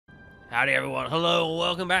Howdy everyone, hello and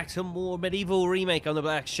welcome back to more MediEvil Remake on the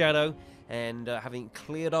Black Shadow. And having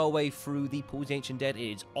cleared our way through the Pools of the Ancient Dead,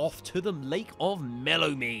 it is off to the Lake of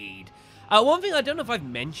Mellowmede. One thing I don't know if I've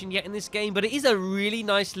mentioned yet in this game, but it is a really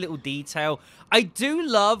nice little detail. I do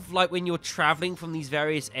love, like, when you're traveling from these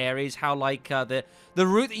various areas, how, like, the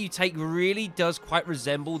route that you take really does quite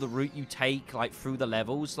resemble the route you take, like, through the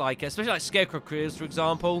levels. Like, especially, like, Scarecrow Cruise, for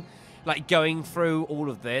example. Like, going through all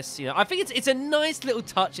of this, you know, I think it's a nice little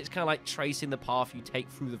touch. It's kind of like tracing the path you take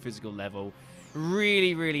through the physical level.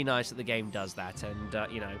 Really, really nice that the game does that,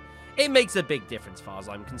 and, you know, it makes a big difference as far as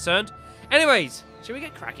I'm concerned. Anyways, shall we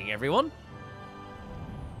get cracking, everyone?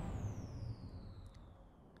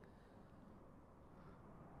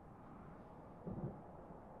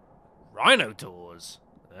 Rhinotaurs.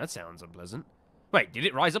 That sounds unpleasant. Wait, did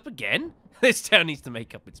it rise up again? This town needs to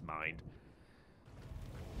make up its mind.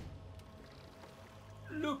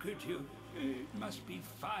 Look at you. It must be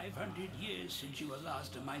 500 years since you were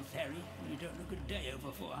last on my ferry. You don't look a day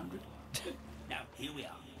over 400. Now, here we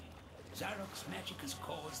are. Zarok's magic has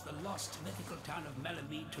caused the lost mythical town of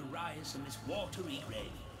Mellowmede to rise from its watery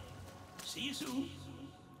grave. See you soon.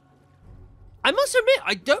 I must admit,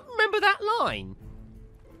 I don't remember that line.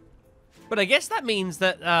 But I guess that means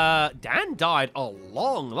that Dan died a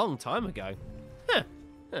long time ago. Huh.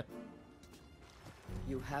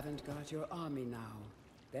 You haven't got your army now.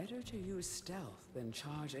 Better to use stealth than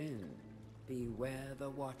charge in. Beware the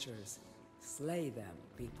Watchers. Slay them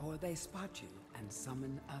before they spot you and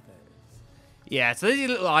summon others. Yeah, so these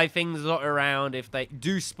little eye things dot around. If they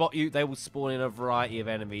do spot you, they will spawn in a variety of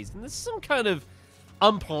enemies. And there's some kind of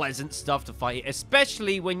unpleasant stuff to fight,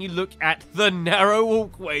 especially when you look at the narrow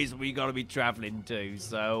walkways we got to be traveling to.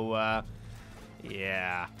 So,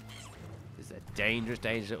 yeah. It's a dangerous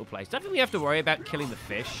little place. Don't think we have to worry about killing the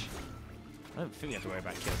fish. I don't think we have to worry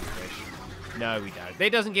about killing the fish. No, we don't. They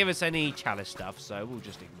doesn't give us any chalice stuff, so we'll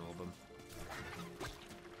just ignore them.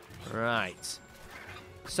 Right.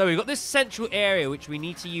 So we've got this central area which we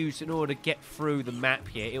need to use in order to get through the map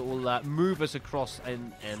here. It will move us across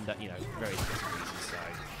and you know, various bits and pieces. So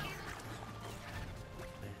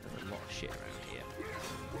there's a lot of shit around here.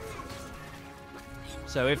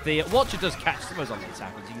 So if the Watcher does catch some of us on this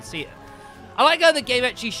happens, you can see it. I like how the game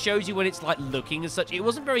actually shows you when it's, like, looking as such. It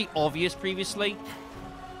wasn't very obvious previously.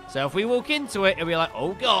 So if we walk into it, it'll be like,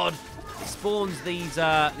 oh, God. It spawns these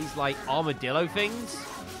like, armadillo things.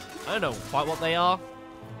 I don't know quite what they are.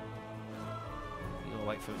 You'll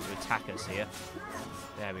wait for them to attack us here.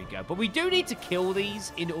 There we go. But we do need to kill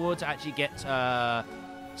these in order to actually get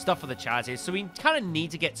stuff for the charities. So we kind of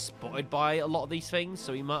need to get spotted by a lot of these things.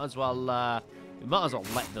 So we might as well let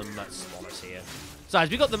them spawn us here. So, as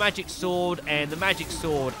we got the magic sword, and the magic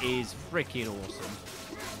sword is freaking awesome.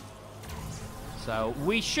 So,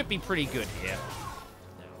 we should be pretty good here.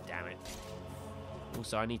 No, damn it.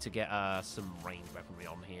 Also, I need to get some ranged weaponry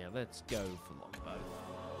on here. Let's go for longbow.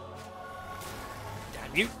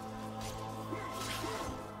 Damn you.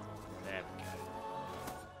 There we go.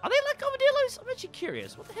 Are they like armadillos? I'm actually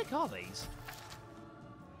curious. What the heck are these?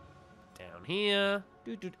 Down here.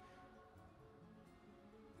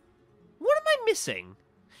 What am I missing?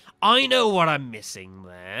 I know what I'm missing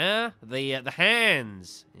there. The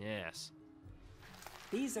hands. Yes.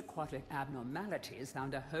 These aquatic abnormalities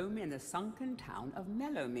found a home in the sunken town of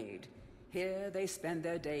Mellowmede. Here they spend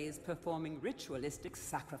their days performing ritualistic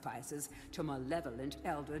sacrifices to malevolent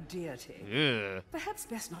elder deity. Ugh. Perhaps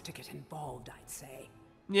best not to get involved, I'd say.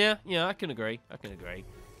 Yeah, I can agree.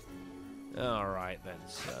 All right, then.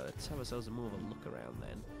 So let's have ourselves more of a look around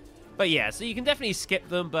then. But yeah, so you can definitely skip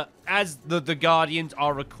them, but as the Guardians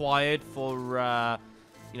are required for,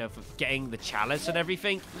 you know, for getting the chalice and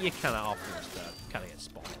everything, you kind of are forced to kind of get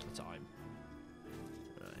spotted at the time.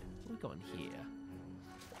 Right, what have we got in here?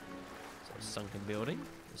 So a sunken building.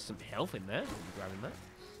 There's some health in there. We'll be grabbing that.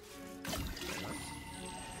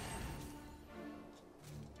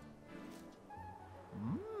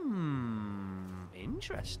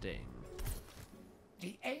 Interesting.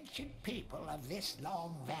 The ancient people of this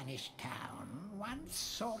long-vanished town once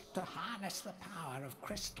sought to harness the power of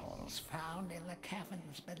crystals found in the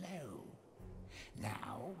caverns below.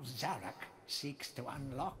 Now, Zarok seeks to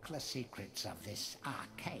unlock the secrets of this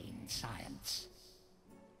arcane science.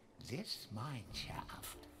 This mine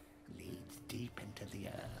shaft leads deep into the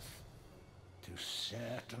earth, to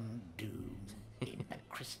certain doom in the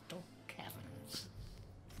crystal caverns.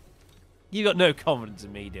 You got no confidence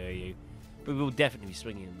in me, do you? But we'll definitely be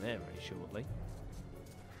swinging in there very shortly.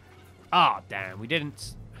 Ah, oh, damn. We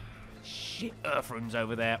didn't... Shit, Earth Room's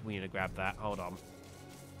over there. We need to grab that. Hold on.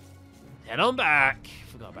 Head on back.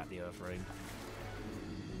 Forgot about the Earth Room.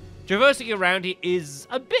 Traversing around here is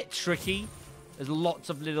a bit tricky. There's lots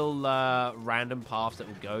of little random paths that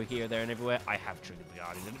will go here, there, and everywhere. I have triggered the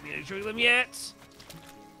Guardian. I didn't mean to trigger them yet.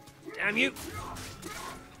 Damn you.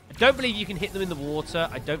 I don't believe you can hit them in the water.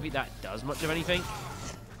 I don't think that does much of anything.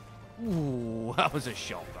 Ooh, that was a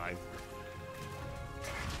shot, though.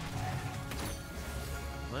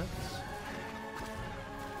 What?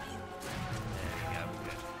 There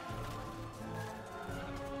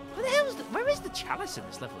we go. Where is the chalice in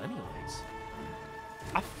this level, anyways?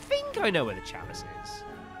 I think I know where the chalice is.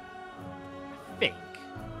 I think.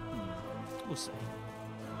 We'll see.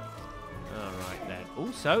 Alright then.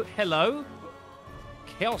 Also, hello.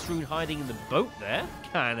 Chaos Rune hiding in the boat there.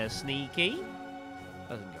 Kinda sneaky.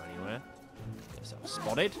 Doesn't go anywhere. Guess I'm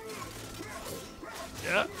spotted.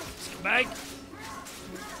 Yeah, bag.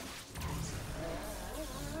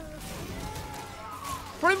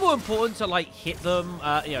 Probably more important to like hit them,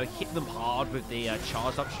 hit them hard with the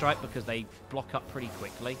charged up strike because they block up pretty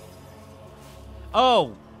quickly.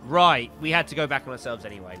 Oh, right. We had to go back on ourselves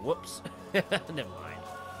anyway. Whoops. Never mind.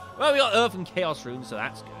 Well, we got Earth and Chaos Runes, so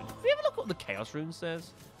that's good. Have you ever look what the Chaos Rune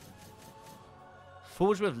says?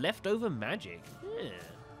 Forged with leftover magic. Yeah.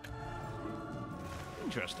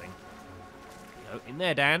 Interesting. No, in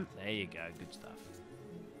there, Dan. There you go. Good stuff.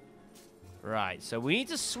 Right, so we need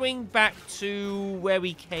to swing back to where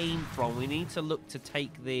we came from. We need to look to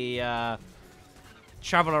take the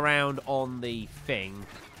travel around on the thing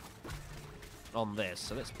on this.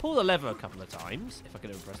 So let's pull the lever a couple of times, if I can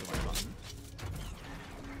ever press the right button.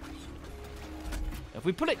 If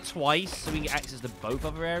we pull it twice so we can get access to both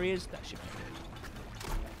other areas, that should be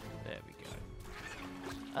good. There we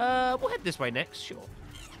go. We'll head this way next, sure.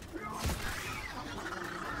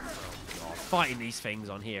 Fighting these things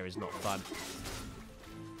on here is not fun.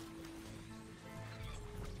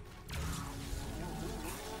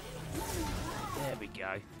 There we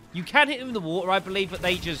go. You can hit them in the water, I believe, but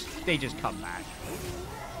they just come back.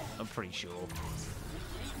 I'm pretty sure.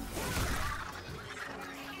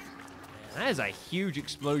 That is a huge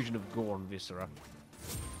explosion of gore and viscera.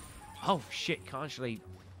 Oh shit! Can't actually.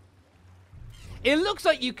 It looks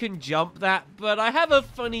like you can jump that, but I have a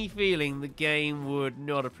funny feeling the game would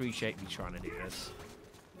not appreciate me trying to do this.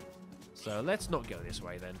 So let's not go this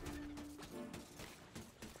way then.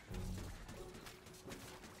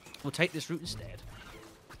 We'll take this route instead.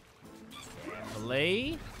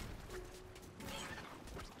 Carefully.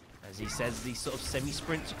 As he says, these sort of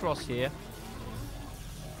semi-sprints across here.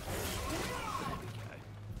 There we go.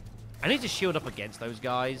 I need to shield up against those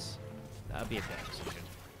guys. That would be a better position.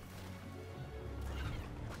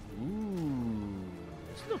 Ooh,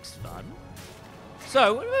 this looks fun.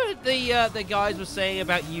 So, the guys were saying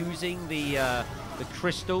about using the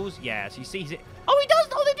crystals. Yeah, so you see, oh, he does.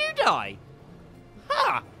 Oh, they do die.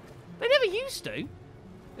 Ha! They never used to. In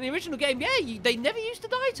the original game, yeah, they never used to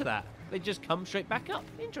die to that. They just come straight back up.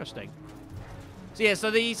 Interesting. So yeah,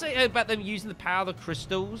 so they say about them using the power of the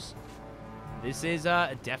crystals. This is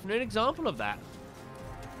a definite example of that.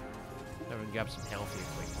 I'm gonna grab some health here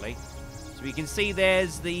quickly. So we can see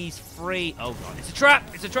there's these three. Oh god, it's a trap!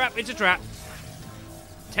 It's a trap! It's a trap!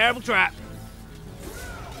 Terrible trap!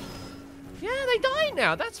 Yeah, they died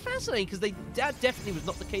now. That's fascinating because that definitely was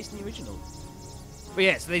not the case in the original. But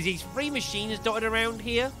yeah, so there's these three machines dotted around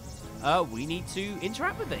here. We need to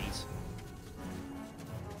interact with these.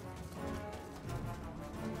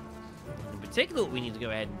 In particular, what we need to go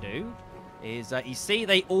ahead and do is, you see,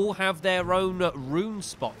 they all have their own rune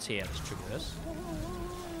spots here. Let's trigger this.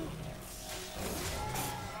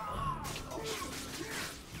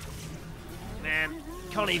 Man,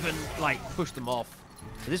 can't even, like, push them off.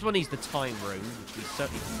 So this one needs the time rune, which we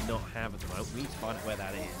certainly do not have at the moment. We need to find out where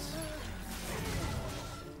that is.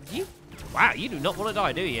 Wow, you do not want to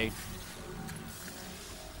die, do you?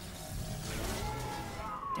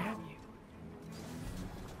 Damn you.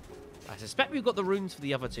 I suspect we've got the runes for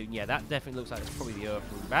the other two. Yeah, that definitely looks like it's probably the earth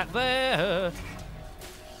rune back there.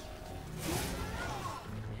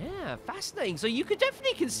 Yeah, fascinating. So you could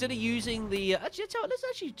definitely consider using the... Actually, let's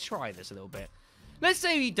actually try this a little bit. Let's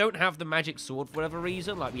say we don't have the magic sword for whatever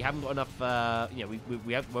reason. Like, we haven't got enough...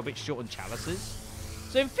 we're a bit short on chalices.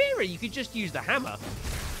 So in theory, you could just use the hammer.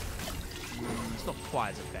 It's not quite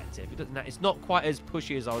as effective. It's not quite as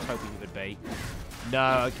pushy as I was hoping it would be.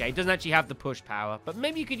 No, okay. It doesn't actually have the push power. But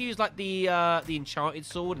maybe you could use, like, the enchanted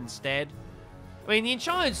sword instead. I mean, the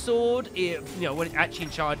enchanted sword, when it's actually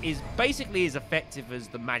enchanted, is basically as effective as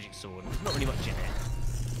the magic sword. There's not really much in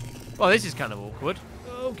it. Well, this is kind of awkward.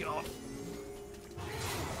 Oh, God.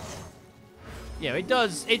 Yeah, it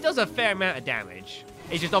does a fair amount of damage.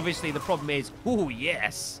 It's just obviously the problem is, ooh,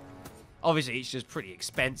 yes. Obviously, it's just pretty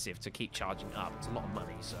expensive to keep charging up. It's a lot of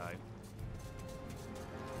money, so...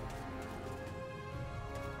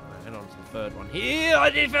 Head on to the third one here.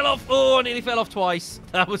 I nearly fell off. Oh, I nearly fell off twice.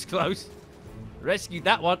 That was close. Rescued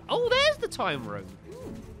that one. Oh, there's the time room.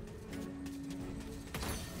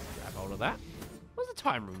 Grab hold of that. What's the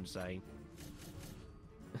time room saying?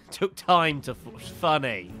 Took time to...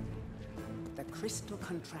 Funny. The crystal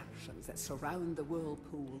contraptions that surround the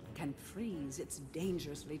whirlpool can freeze its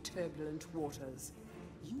dangerously turbulent waters.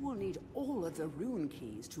 You will need all of the rune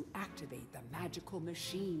keys to activate the magical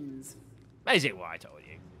machines. Is it what I told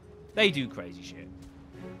you? They do crazy shit.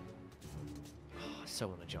 Oh, I so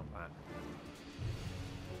want to jump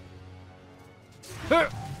that.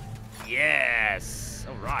 Yes!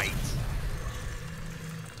 Alright.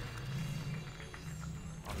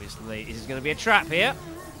 Obviously, this is going to be a trap here.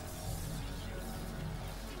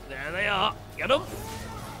 There they are. Get them.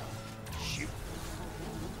 Shoot.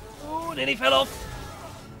 Oh, nearly fell off.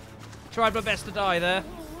 Tried my best to die there.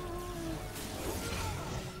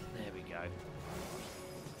 There we go.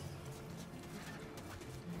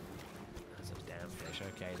 That's those damn fish.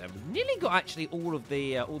 Okay, then we've nearly got actually all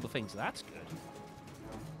the things. So that's good.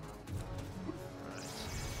 Right.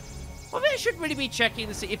 Well, I should really be checking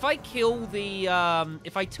to see if I kill the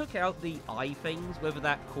if I took out the eye things, whether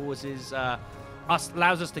that causes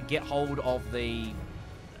allows us to get hold of the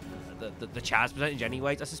Chaz percentage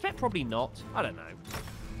anyways. I suspect probably not. I don't know.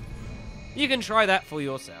 You can try that for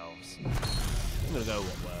yourselves. I'm going to go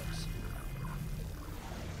what works.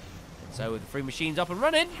 So with the 3 machines up and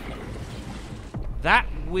running, that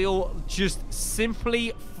will just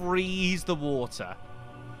simply freeze the water.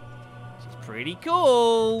 Which is pretty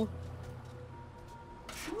cool.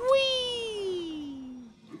 Whee!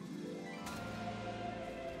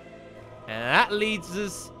 And that leads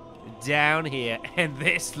us down here. And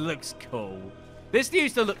this looks cool. This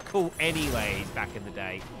used to look cool anyways back in the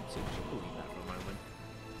day. So we should leave that for a moment.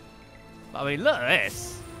 But I mean, look at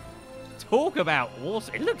this. Talk about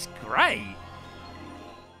water. It looks great.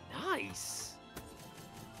 Nice.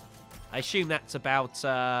 I assume that's about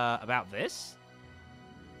this.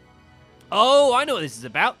 Oh, I know what this is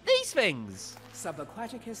about. These things.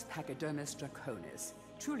 Subaquaticus pachydermis draconis,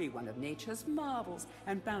 truly one of nature's marvels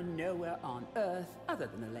and found nowhere on Earth other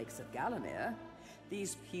than the lakes of Gallowmere.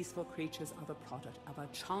 These peaceful creatures are the product of a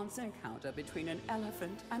chance encounter between an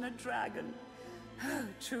elephant and a dragon.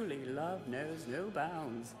 Truly, love knows no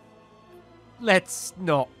bounds. Let's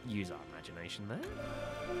not use our imagination there.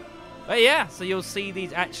 But yeah, so you'll see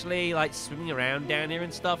these actually like swimming around down here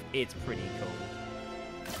and stuff. It's pretty cool.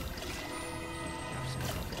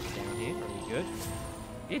 Down here, very good.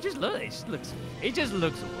 It just looks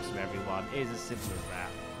awesome, everyone. It is as simple as that.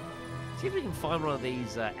 See if we can find one of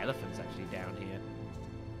these elephants actually down here.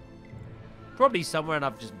 Probably somewhere and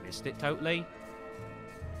I've just missed it totally.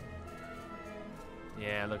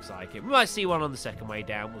 Yeah, looks like it. We might see one on the second way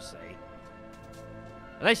down. We'll see.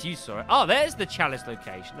 Unless you saw it. Oh, there's the chalice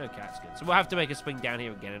location. Okay, that's good. So we'll have to make a swing down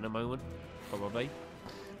here again in a moment. Probably.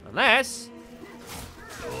 Unless...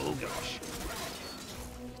 Oh, gosh.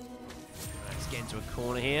 Let's get into a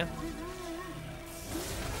corner here.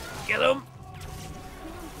 Get them.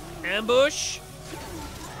 Ambush.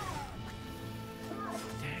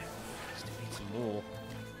 Damn. Still need some more.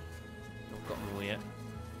 Not got more yet.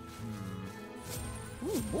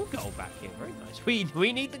 Ooh, more gold back here. Very nice.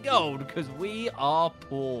 We need the gold because we are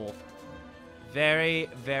poor. Very,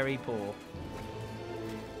 very poor.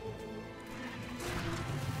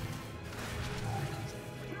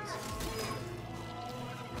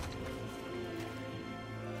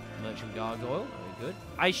 Merchant gargoyle. Very good.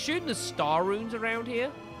 I assume the star runes around here.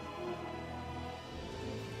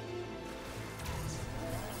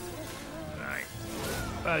 Right.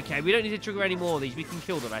 Okay, we don't need to trigger any more of these. We can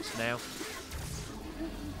kill the rest now.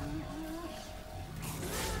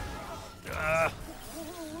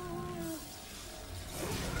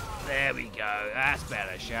 There we go. That's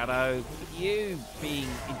better, Shadow. You being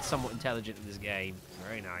somewhat intelligent in this game.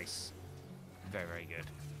 Very nice. Very, very good.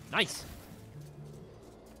 Nice.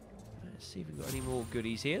 Let's see if we've got any more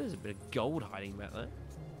goodies here. There's a bit of gold hiding back there.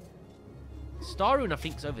 Star Rune, I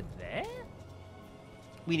think, is over there.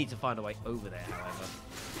 We need to find a way over there, however.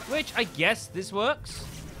 Which, I guess, this works.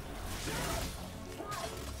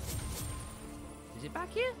 Is it back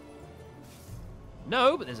here?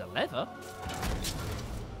 No, but there's a lever.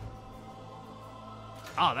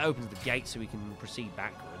 Ah, that opens the gate so we can proceed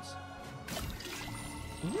backwards.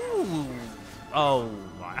 Ooh. Oh,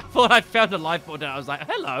 right. I thought I found a life button. I was like,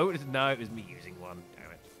 hello. No, it was me using one.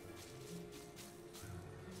 Damn it.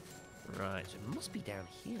 Right, so it must be down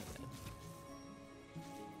here then.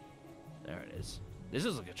 There it is. This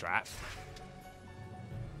is like a trap.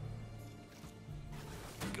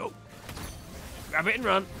 Go. Grab it and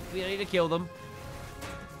run. We don't need to kill them.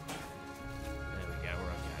 There we go,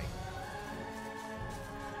 we're okay.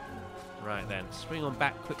 Right then, swing on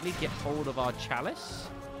back quickly, get hold of our chalice.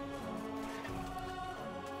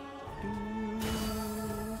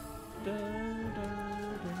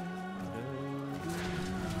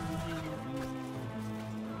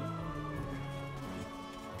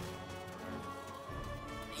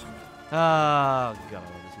 Oh, God, I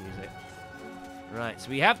love this music. Right, so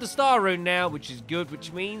we have the star rune now, which is good,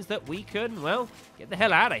 which means that we can, well, get the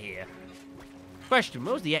hell out of here. Question,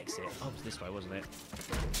 where was the exit? Oh, it was this way, wasn't it?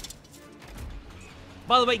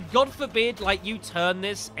 By the way, God forbid, like, you turn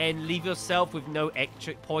this and leave yourself with no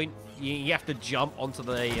exit point. You have to jump onto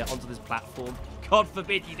this platform. God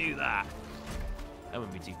forbid you do that. That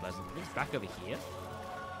wouldn't be too pleasant. It's back over here.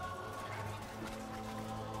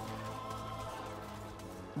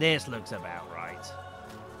 This looks about right.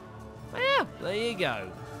 Well, yeah, there you go.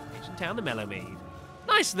 Ancient town of Mellowmede.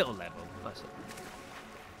 Nice little level. Nice little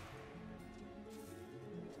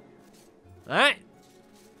level. Alright.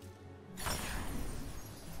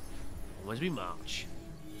 As we march.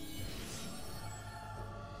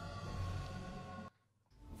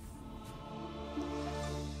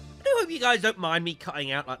 I do hope you guys don't mind me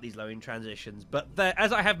cutting out like these loading transitions, but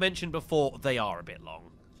as I have mentioned before, they are a bit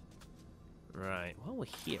long. Right, while we're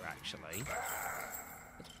here, actually,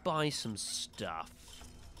 let's buy some stuff.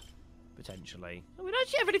 Potentially. We don't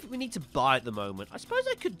actually have anything we need to buy at the moment. I suppose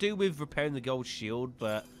I could do with repairing the gold shield,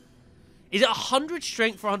 but... Is it 100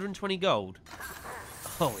 strength for 120 gold?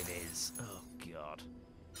 Oh, it is. Oh, God.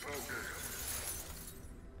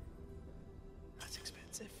 That's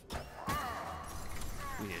expensive.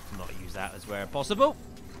 We need to not use that as where possible.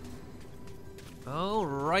 All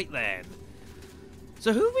right, then.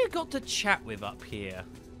 So who have we got to chat with up here?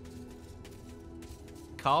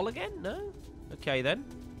 Carl again? No? Okay, then.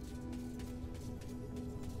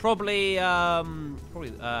 Probably, Ravenhooves.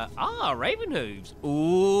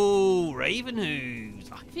 Ooh,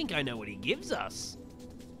 Ravenhooves. I think I know what he gives us.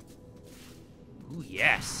 Ooh,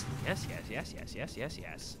 yes.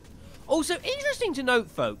 Yes. Also, interesting to note,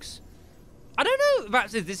 folks. I don't know if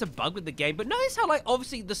that's, is this a bug with the game, but notice how, like,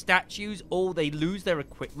 obviously the statues, they lose their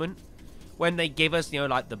equipment when they give us, you know,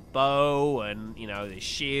 like the bow and, you know, the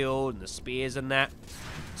shield and the spears and that.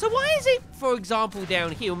 So why is it, for example,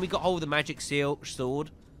 down here when we got hold of the magic sword,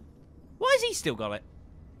 why has he still got it?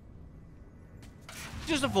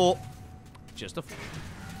 Just a thought. Just a thought.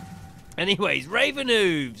 Anyways,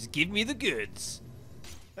 Ravenhooves, give me the goods.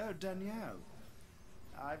 Oh, Danielle.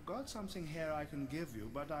 I've got something here I can give you,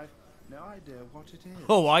 but I've no idea what it is.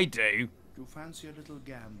 Oh, I do. Do you fancy a little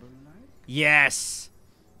gamble, like? Yes.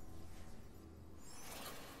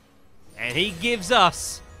 And he gives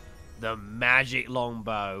us the magic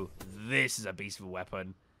longbow. This is a beast of a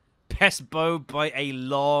weapon. Best bow by a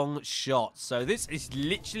long shot. So this is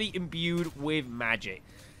literally imbued with magic.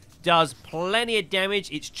 Does plenty of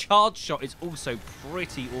damage. Its charge shot is also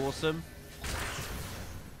pretty awesome.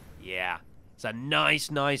 Yeah. It's a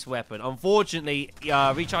nice weapon. Unfortunately,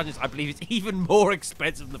 recharges, I believe, it's even more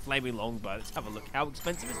expensive than the flaming longbow. Let's have a look. How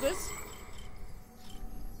expensive is this?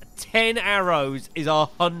 10 arrows is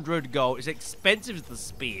 100 gold. It's expensive as the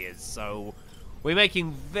spears, so we're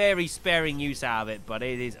making very sparing use out of it, but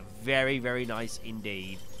it is very, very nice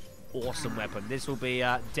indeed. Awesome weapon. This will be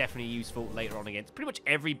definitely useful later on against pretty much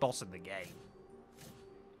every boss in the game.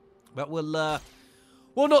 But we'll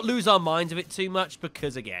not lose our minds of it too much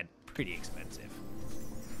because, again, pretty expensive.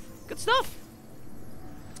 Good stuff.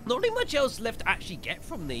 Not really much else left to actually get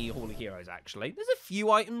from the Hall of Heroes, actually. There's a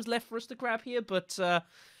few items left for us to grab here, but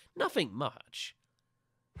nothing much.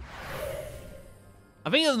 I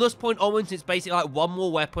think at this point onwards, it's basically like one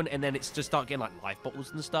more weapon, and then it's just start getting like life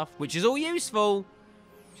bottles and stuff, which is all useful.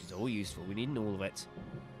 We need all of it.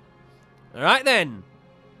 All right, then.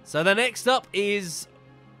 So the next up is...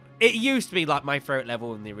 It used to be like my favorite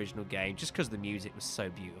level in the original game, just because the music was so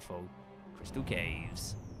beautiful. Crystal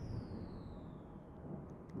Caves.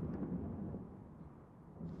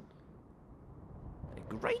 A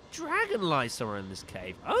great dragon lies somewhere in this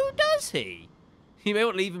cave. Oh, does he? He may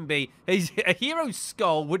not even be. A hero's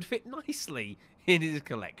skull would fit nicely in his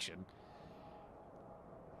collection.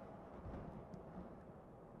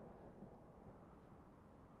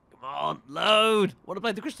 Come on, load! Want to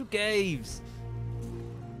play the Crystal Caves?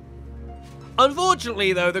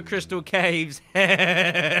 Unfortunately, though, the Crystal Caves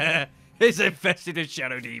is infested with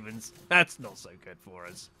shadow demons. That's not so good for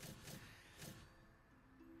us.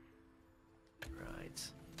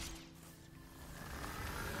 Right.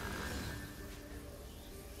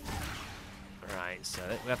 Right. Right, so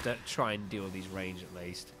we have to try and deal with these range at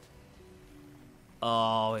least.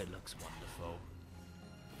 Oh, it looks wonderful.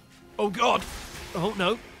 Oh, God! Oh,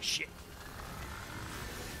 no. Shit.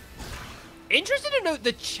 Interesting to note,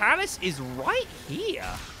 the chalice is right here.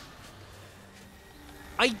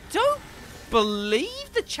 I don't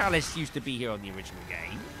believe the chalice used to be here on the original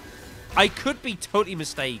game. I could be totally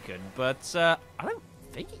mistaken, but I don't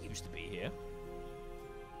think it used to be here.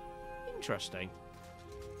 Interesting.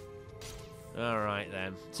 Alright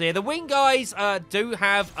then. So yeah, the wing guys do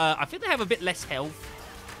have, I think they have a bit less health.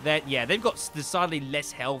 Yeah, they've got decidedly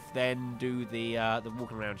less health than do the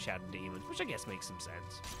walking around shadow demons, which I guess makes some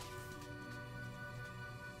sense.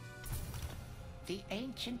 The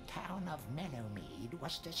ancient town of Mellowmede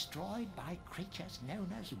was destroyed by creatures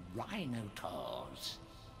known as Rhinotaurs.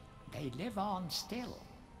 They live on still,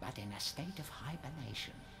 but in a state of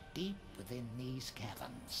hibernation, deep within these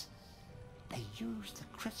caverns. They use the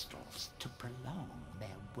crystals to prolong their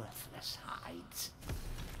worthless hides.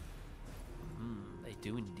 They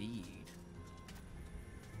do indeed.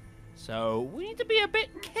 So, we need to be a bit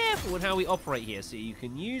careful in how we operate here, so you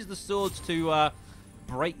can use the swords to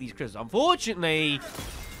break these crystals. Unfortunately,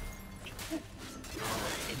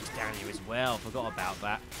 imps down here as well. Forgot about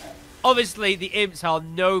that. Obviously, the imps are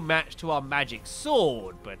no match to our magic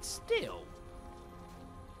sword, but still.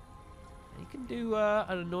 They can do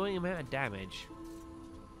an annoying amount of damage.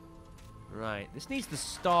 Right, this needs the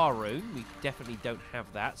star rune. We definitely don't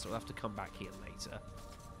have that, so we'll have to come back here later.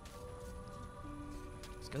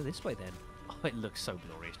 Let's go this way then. Oh, it looks so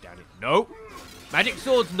glorious down here. Nope. Magic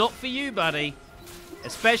sword's not for you, buddy.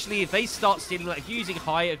 Especially if they start stealing, like, if you're using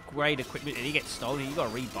higher grade equipment and you get stolen, you gotta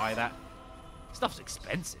rebuy that. Stuff's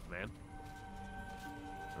expensive, man.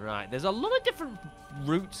 Right, there's a lot of different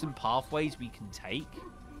routes and pathways we can take.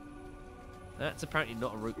 That's apparently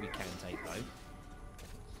not a route we can take, though.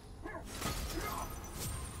 Grab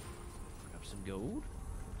some gold.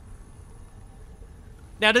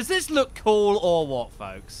 Now, does this look cool or what,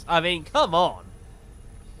 folks? I mean, come on.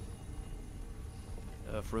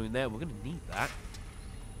 Earth rune there. We're going to need that.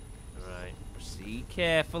 Right. Proceed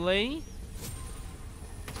carefully.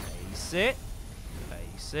 Face it.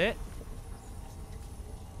 Face it.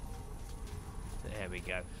 There we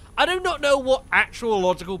go. I do not know what actual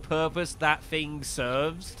logical purpose that thing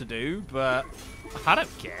serves to do, but I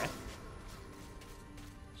don't care.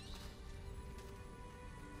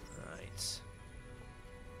 Right.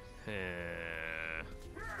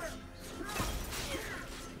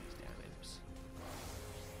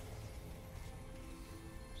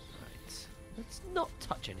 Right. Let's not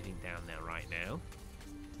touch anything down there right now.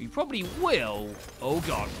 We probably will. Oh,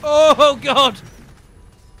 God. Oh, God!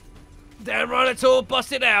 Damn Rhinotaur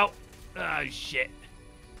busted out. Oh, shit.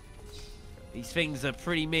 These things are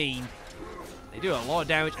pretty mean. They do a lot of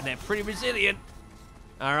damage, and they're pretty resilient.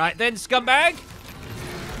 All right, then, scumbag.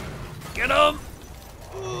 Get him.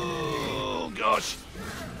 Oh, gosh.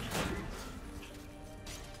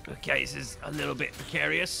 Okay, this is a little bit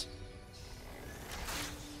precarious.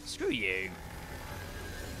 Screw you.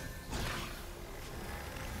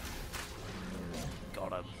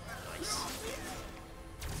 Got him. Nice.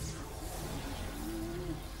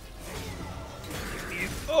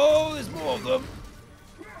 Oh, there's more of them.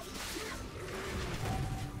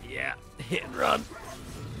 Yeah, hit and run.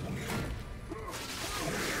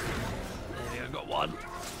 There we go, got one.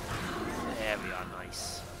 There we are,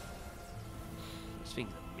 nice. These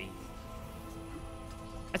things are mean.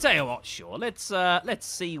 I tell you what, sure. Let's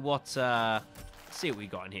see what we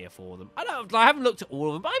got in here for them. I haven't looked at all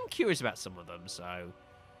of them, but I'm curious about some of them. So,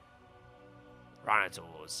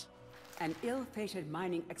 Rhinotaurs. An ill-fated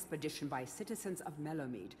mining expedition by citizens of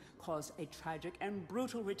Mellowmede caused a tragic and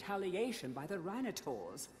brutal retaliation by the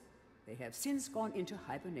Rhinotaurs. They have since gone into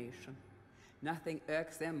hibernation. Nothing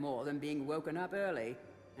irks them more than being woken up early,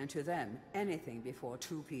 and to them, anything before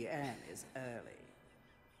 2 p.m. is early.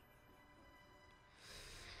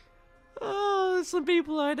 Oh, there's some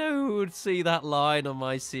people I know who would see that line on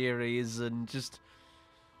my series and just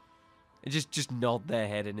nod their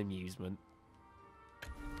head in amusement.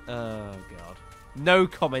 Oh, God. No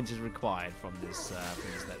comment is required from this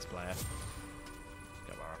Let's Player.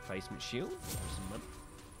 Got our replacement shield.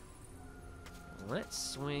 Let's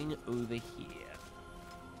swing over here.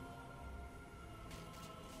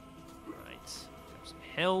 Right. Grab some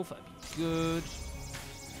health. That'd be good.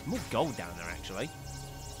 More gold down there, actually.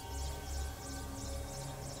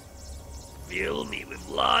 Fill me with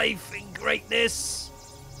life and greatness.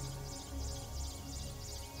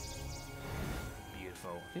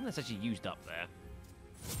 I think that's actually used up there.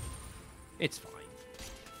 It's fine.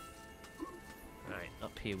 Right,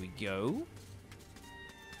 up here we go.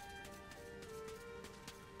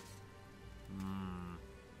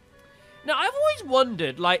 Now, I've always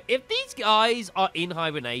wondered, like, if these guys are in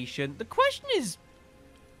hibernation, the question is,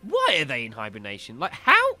 why are they in hibernation? Like,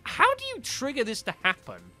 how do you trigger this to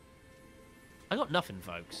happen? I got nothing,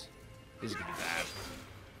 folks. This is gonna be bad.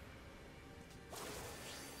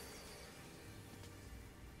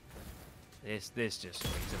 This just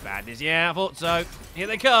screams of badness. Yeah, I thought so. Here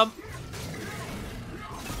they come.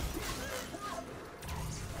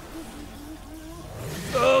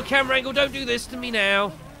 Oh, camera angle, don't do this to me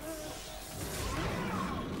now.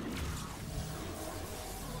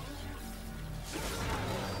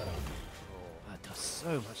 Oh, that does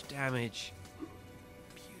so much damage.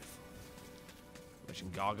 Beautiful.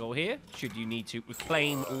 Russian gargoyle here. Should you need to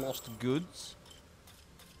reclaim lost goods.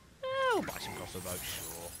 We'll buy some crossbow bows, sure.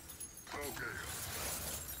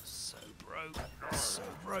 So broke. So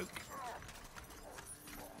broke.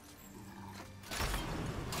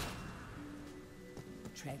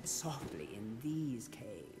 Tread softly in these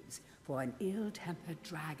caves, for an ill-tempered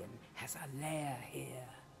dragon has a lair here.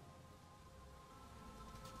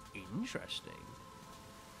 Interesting.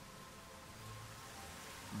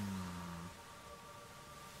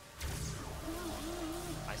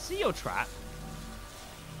 I see your trap.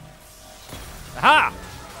 Aha!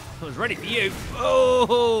 I was ready for you.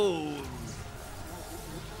 Oh!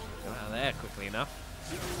 Get out of there quickly enough.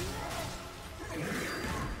 Damn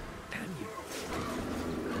you.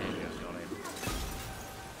 There you go, got him.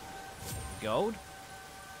 Gold.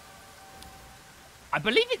 I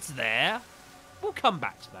believe it's there. We'll come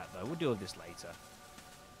back to that, though. We'll deal with this later.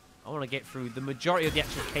 I want to get through the majority of the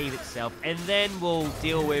actual cave itself, and then we'll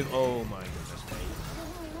deal with... Oh, my goodness me.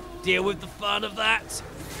 Deal with the fun of that.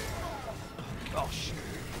 Oh, gosh.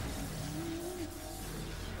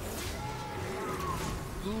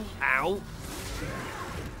 Ooh, ow.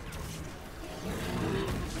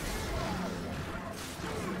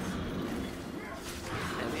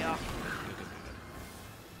 There we are. Good.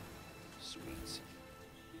 Sweet.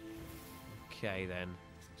 Okay, then.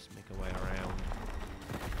 Let's make our way around.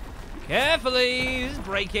 Carefully! This is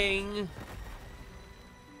breaking.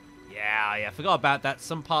 Yeah, I forgot about that.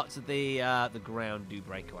 Some parts of the ground do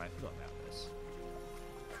break away. I forgot about this.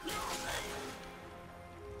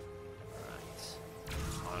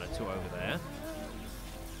 Right. Two over there.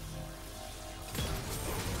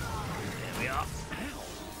 There we are. Ow.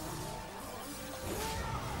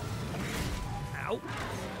 Ow.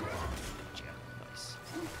 Gotcha. Nice.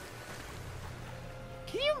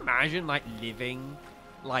 Can you imagine, like, living,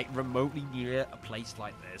 like, remotely near a place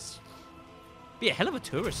like this? Be a hell of a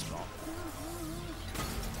tourist spot.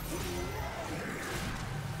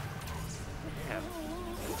 Yeah.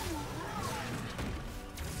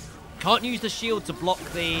 Can't use the shield to block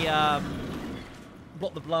the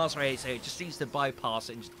blast rate, so it just seems to bypass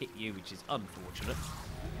it and just hit you, which is unfortunate.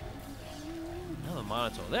 Another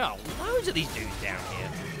Minotaur. There are loads of these dudes down here.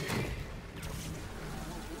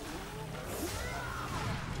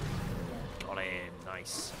 Got him.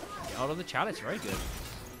 Nice. Get out of the chalice. Very good.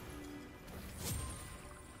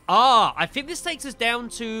 Ah, I think this takes us down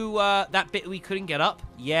to that bit we couldn't get up.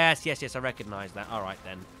 Yes, I recognize that. All right,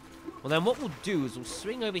 then. Well, then what we'll do is we'll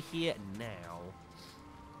swing over here now.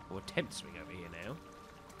 Or attempt to swing over here now.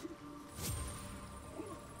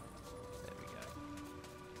 There we go.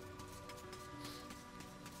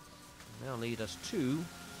 That'll lead us to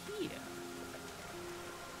here.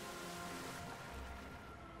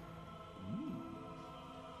 Ooh.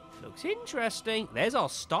 Looks interesting. There's our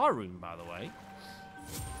star room, by the way.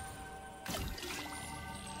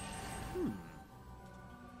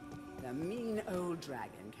 The mean old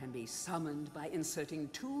dragon can be summoned by inserting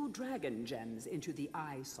 2 dragon gems into the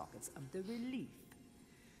eye sockets of the relief.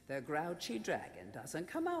 The grouchy dragon doesn't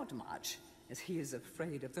come out much, as he is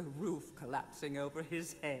afraid of the roof collapsing over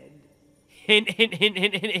his head. Hint, hint, hint,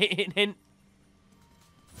 hint, hint, hint, hint, hint.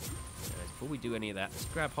 Before we do any of that, let's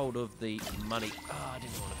grab hold of the money. Oh, I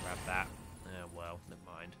didn't want to grab that. Oh, well, never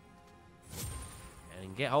mind.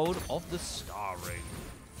 And get hold of the star room.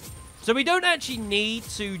 So we don't actually need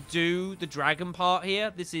to do the dragon part here.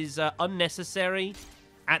 This is unnecessary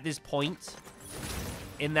at this point.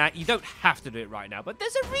 In that you don't have to do it right now. But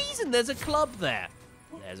there's a reason. There's a club there.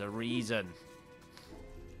 There's a reason.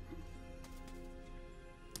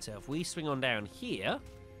 So if we swing on down here,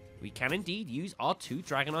 we can indeed use our 2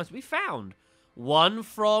 dragon eyes we found. One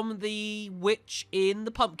from the witch in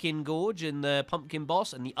the Pumpkin Gorge and the Pumpkin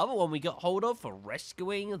Boss. And the other one we got hold of for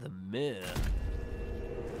rescuing the mirror.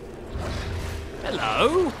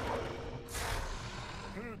 Hello?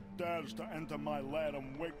 Who dares to enter my lair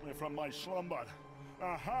and wake me from my slumber?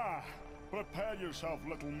 Aha! Prepare yourself,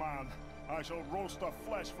 little man. I shall roast the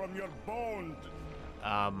flesh from your bones.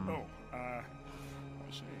 Oh, I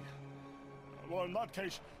see. Well, in that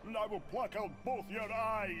case, I will pluck out both your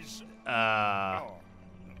eyes. Oh,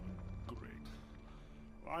 great.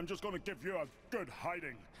 I'm just gonna give you a good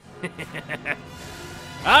hiding.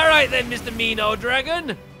 Alright then, Mr. Mean Old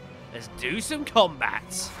Dragon. Let's do some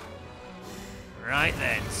combat. Right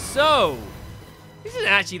then, so... This isn't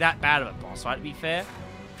actually that bad of a boss fight, to be fair.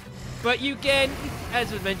 But you can,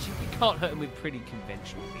 as I mentioned, you can't hurt him with pretty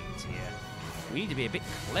conventional means here. We need to be a bit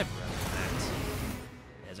cleverer than that.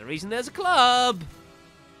 There's a reason there's a club.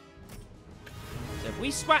 So if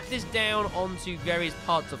we swap this down onto various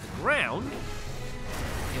parts of the ground,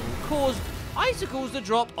 it will cause icicles to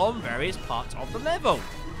drop on various parts of the level.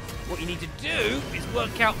 What you need to do is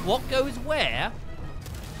work out what goes where,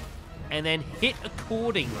 and then hit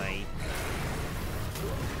accordingly.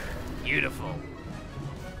 Beautiful.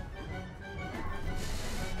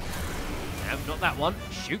 No, not that one.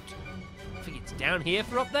 Shoot. I think it's down here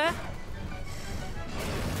for up there.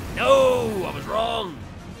 No, I was wrong.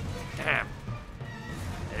 Damn.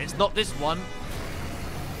 And it's not this one.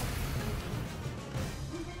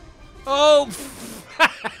 Oh,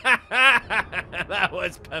 that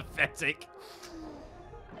was pathetic.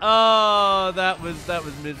 Oh, that was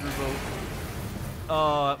miserable.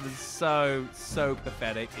 Oh, it was so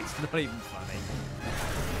pathetic. It's not even funny.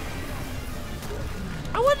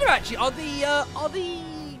 I wonder actually, are the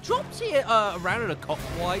drops here around in a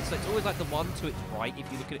clockwise? So it's always like the one to its right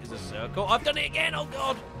if you look at it as a circle. I've done it again. Oh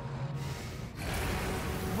god!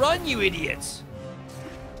 Run, you idiots!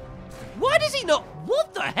 Why does he not?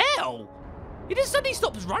 What the hell? He just suddenly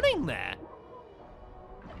stops running there.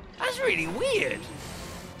 That's really weird.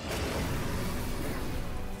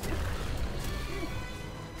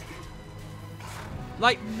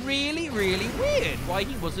 Like really, really weird. Why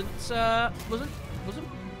he wasn't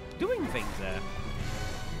doing things there.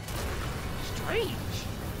 Strange.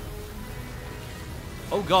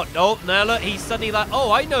 Oh god, no, no, look, he's suddenly like,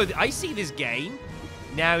 oh, I know, I see this game.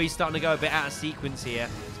 Now he's starting to go a bit out of sequence here.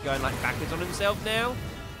 He's going like backwards on himself now.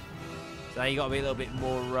 So you got to be a little bit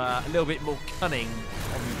more cunning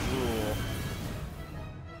on the draw.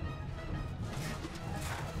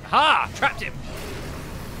 Aha! Trapped him.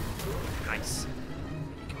 Nice.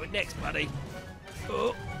 Going next, buddy.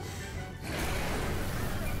 Oh.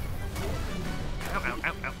 Ow! Ow!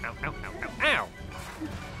 Ow! Ow! Ow! Ow! Ow! Ow! Ow!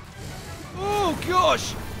 Oh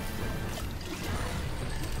gosh!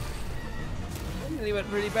 Nearly went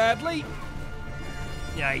really badly.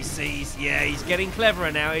 Yeah, he sees. Yeah, he's getting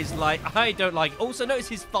cleverer now. He's like, I don't like. Also, notice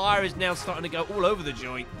his fire is now starting to go all over the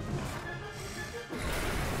joint.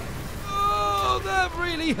 Oh, that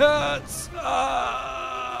really hurts.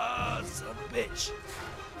 Ah, son of a bitch.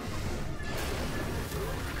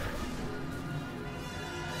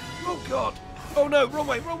 Oh god. Oh no, wrong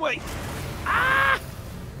way, wrong way. Ah!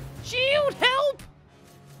 Shield, help!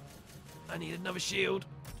 I need another shield.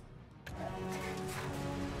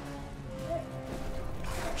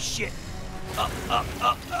 Shit. Up, up,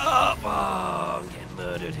 up, up. Oh, I'm getting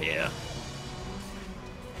murdered here.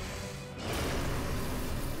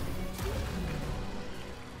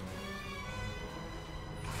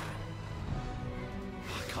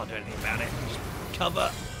 I can't do anything about it. Just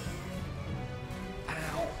cover.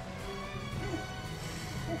 Ow.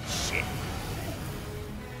 Shit.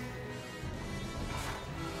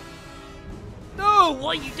 No,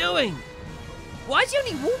 what are you doing? Why is he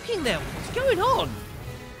only walking there? What's going on?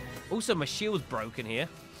 Also, my shield's broken here.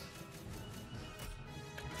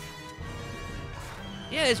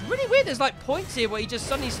 Yeah, it's really weird. There's like points here where he just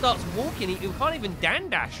suddenly starts walking. He can't even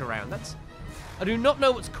dash around. I do not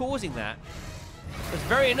know what's causing that. It's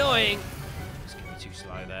very annoying. It's getting too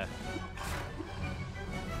slow there.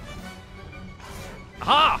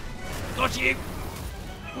 Aha! Got you!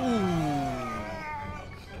 Ooh.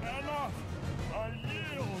 Enough! I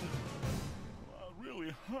yield! That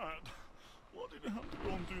really hurt. What did you have to go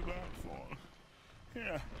and do that for?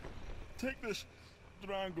 Here, take this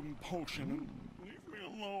dragon potion and leave me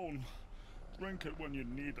alone. Drink it when you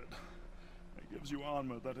need it. It gives you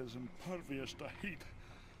armor that is impervious to heat.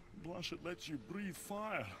 Plus it lets you breathe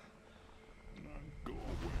fire. Now go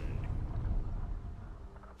away.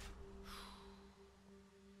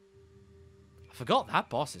 I forgot that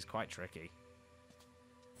boss is quite tricky.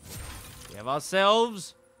 We have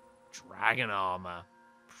ourselves dragon armor.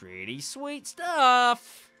 Pretty sweet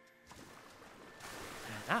stuff.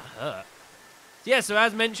 Man, that hurt. Yeah, so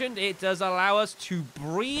as mentioned, it does allow us to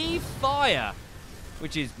breathe fire,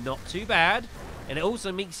 which is not too bad. And it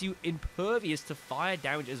also makes you impervious to fire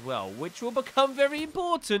damage as well, which will become very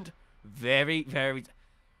important. Very, very...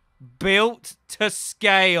 built to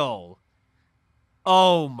scale.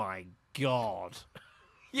 Oh my god.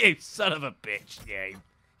 You son of a bitch, game.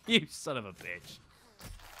 You son of a bitch.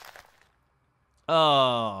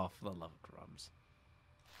 Oh, for the love of crumbs.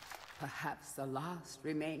 Perhaps the last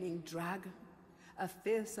remaining dragon? A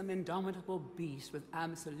fearsome, indomitable beast with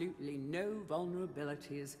absolutely no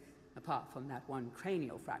vulnerabilities, apart from that one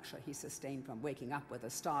cranial fracture he sustained from waking up with a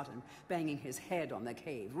start and banging his head on the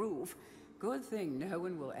cave roof. Good thing no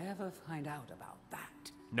one will ever find out about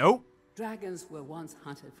that. Nope. Dragons were once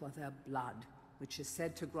hunted for their blood, which is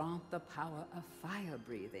said to grant the power of fire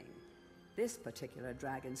breathing. This particular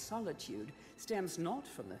dragon's solitude stems not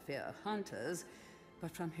from the fear of hunters,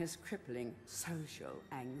 but from his crippling social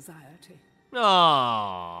anxiety.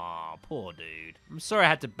 Aw, poor dude. I'm sorry I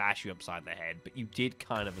had to bash you upside the head, but you did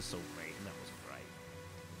kind of assault me, and that wasn't great.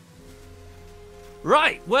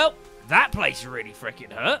 Right, well, that place really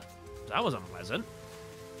freaking hurt. That was unpleasant.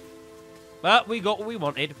 But we got what we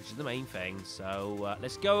wanted, which is the main thing. So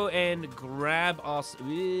let's go and grab our...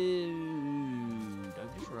 Ooh,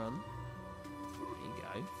 don't just run. There you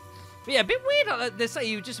go. But yeah, a bit weird. Like, they say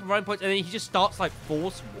you just run points, and then he just starts like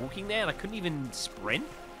force walking there, and I couldn't even sprint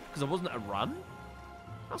because I wasn't at a run.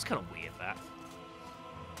 That was kind of weird. That.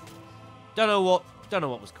 Don't know what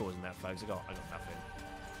was causing that, folks. I got nothing.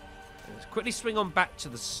 Let's quickly swing on back to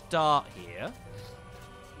the start here.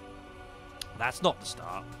 That's not the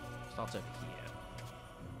start. Starts over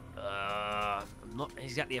here. I'm not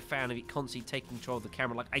exactly a fan of it constantly taking control of the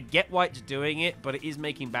camera. Like, I get why it's doing it, but it is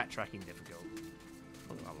making backtracking difficult.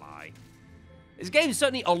 I'm not gonna lie. This game is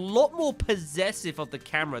certainly a lot more possessive of the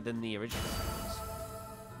camera than the original games.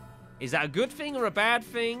 Is that a good thing or a bad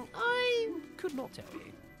thing? I could not tell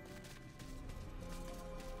you.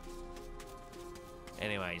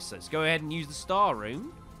 Anyway, so let's go ahead and use the star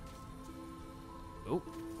room. Oh,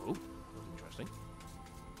 that was interesting.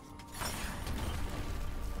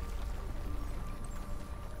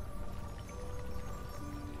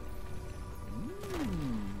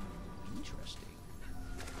 Interesting.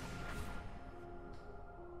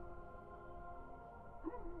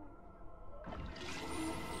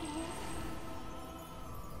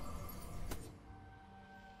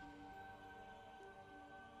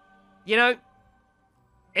 You know,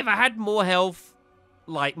 if I had more health,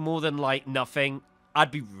 like more than like nothing,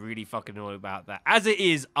 I'd be really fucking annoyed about that. As it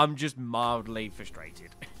is, I'm just mildly frustrated.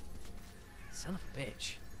 Son of a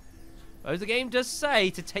bitch. Though the game does say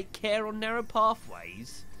to take care on narrow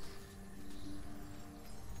pathways.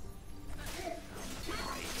 Right.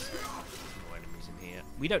 No enemies in here.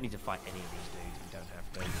 We don't need to fight any of these dudes. We don't have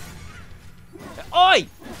to. Oi!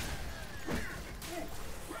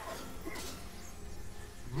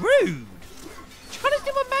 Rude! Trying to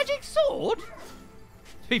steal my magic sword?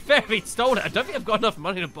 To be fair, if he stole it, I don't think I've got enough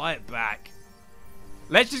money to buy it back.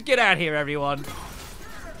 Let's just get out here, everyone.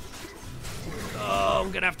 Oh,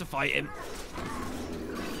 I'm gonna have to fight him.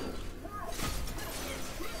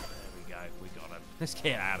 There we go. We got him. Let's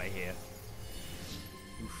get out of here.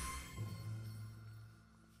 Oof.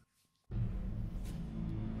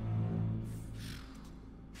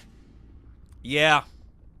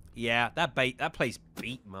 Yeah, that place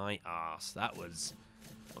beat my ass. That was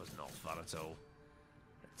not fun at all.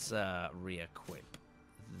 Let's re-equip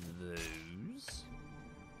those.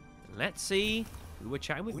 Let's see who we're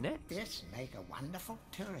chatting with next. This make a wonderful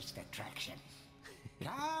tourist attraction.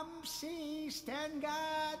 Come see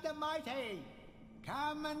Stengard the Mighty.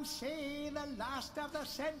 Come and see the last of the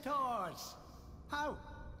centaurs. Oh,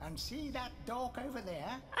 and see that dork over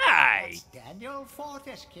there? Hey! That's Daniel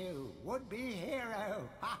Fortescue, would-be hero.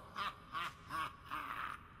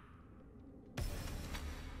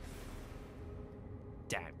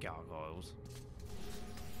 Damn gargoyles.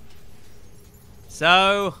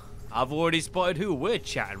 So, I've already spotted who we're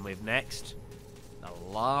chatting with next. The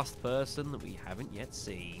last person that we haven't yet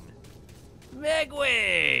seen.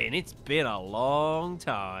 Megwin! It's been a long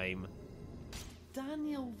time.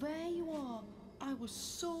 Daniel, there you are. I was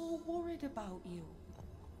so worried about you.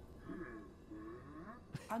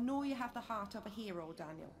 I know you have the heart of a hero,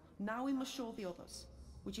 Daniel. Now we must show the others.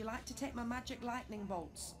 Would you like to take my magic lightning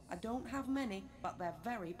bolts? I don't have many, but they're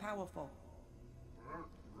very powerful.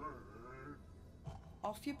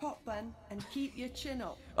 Off you pop then, and keep your chin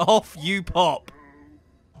up. Off you pop.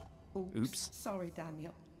 Oops. Sorry,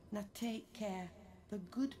 Daniel. Now take care. The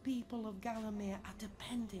good people of Gallowmere are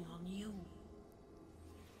depending on you.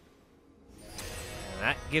 And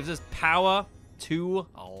that gives us power to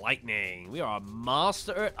lightning. We are a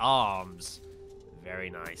master at arms. Very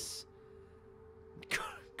nice.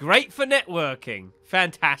 Great for networking.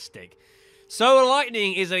 Fantastic. Solar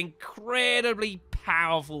lightning is an incredibly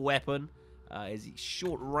powerful weapon. It's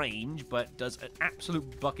short range, but does an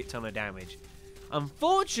absolute bucket ton of damage.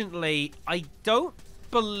 Unfortunately, I don't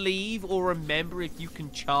believe or remember if you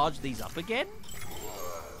can charge these up again.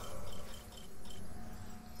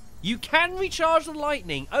 You can recharge the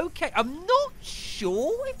lightning. Okay, I'm not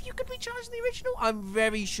sure if you could recharge the original. I'm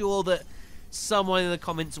very sure that someone in the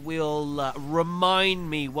comments will remind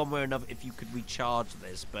me one way or another if you could recharge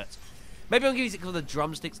this, but maybe I'm going to use it for the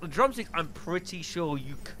drumsticks. The drumsticks, I'm pretty sure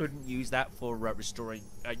you couldn't use that for restoring.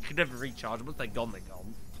 You could never recharge them. Once they're gone, they're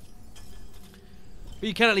gone. But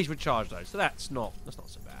you can at least recharge those, so that's not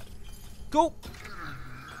so bad. Cool.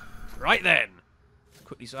 Right then.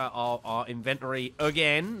 Quickly sort out our inventory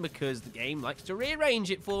again, because the game likes to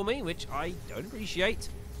rearrange it for me, which I don't appreciate.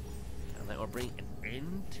 And that will bring an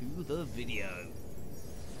end to the video.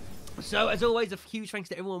 So, as always, a huge thanks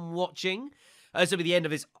to everyone watching. This will be the end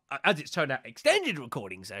of this, as it's turned out, extended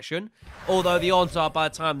recording session. Although the odds are, by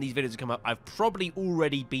the time these videos come up, I've probably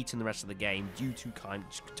already beaten the rest of the game due to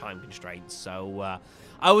time constraints. So,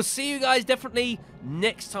 I will see you guys definitely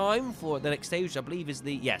next time for the next stage, which I believe is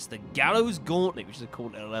the Gallows Gauntlet, which is a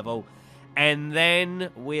cool little level. And then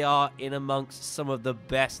we are in amongst some of the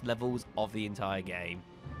best levels of the entire game.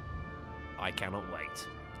 I cannot wait.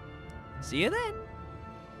 See you then.